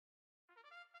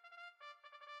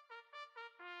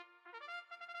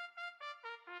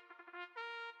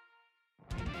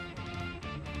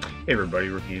Hey everybody,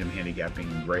 Rick Needham handicapping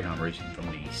Greyhound racing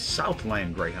from the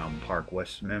Southland Greyhound Park,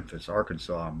 West Memphis,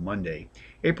 Arkansas on Monday,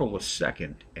 April the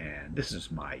 2nd, and this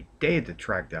is my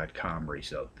dayatthetrack.com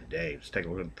race of the day. Let's take a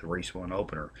look at the race one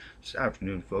opener. This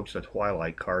afternoon, folks, a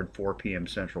twilight card, 4 p.m.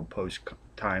 Central Post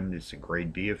time. It's a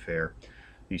grade B affair.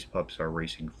 These pups are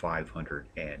racing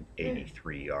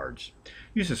 583 yards.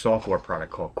 Use a software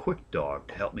product called Quick Dog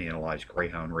to help me analyze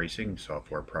greyhound racing.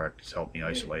 Software product has helped me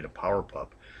isolate a power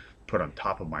pup put on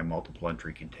top of my multiple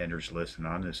entry contenders list, and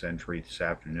on this entry this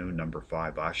afternoon, number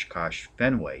 5 Oshkosh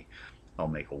Fenway, I'll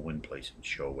make a win, place, and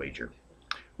show wager.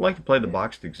 I like to play the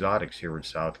boxed exotics here at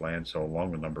Southland, so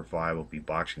along with number 5 we'll be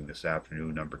boxing this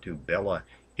afternoon number 2 Bella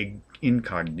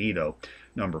Incognito,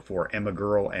 number 4 Emma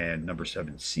Girl, and number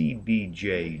 7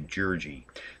 CBJ Georgie.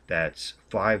 That's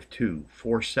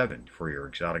 5247 for your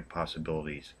exotic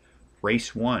possibilities.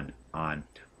 Race 1 on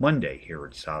Monday here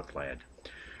at Southland.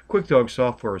 Quick Dog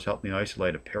software has helped me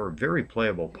isolate a pair of very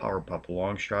playable power pup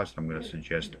long shots. I'm going to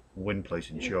suggest win, place,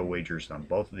 and show wagers on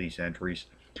both of these entries.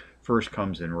 First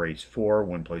comes in race 4,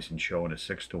 win, place, and show in a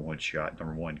 6-to-1 shot,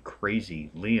 number 1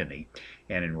 Crazy Leonie,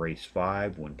 and in race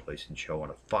 5, win, place, and show in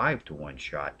a 5-to-1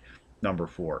 shot, number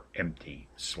 4 Empty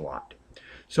Slot.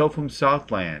 So from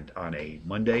Southland on a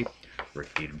Monday,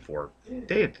 Rick Needham for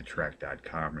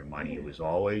dayatthetrack.com, reminding you as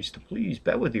always to please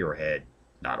bet with your head,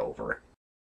 not over it.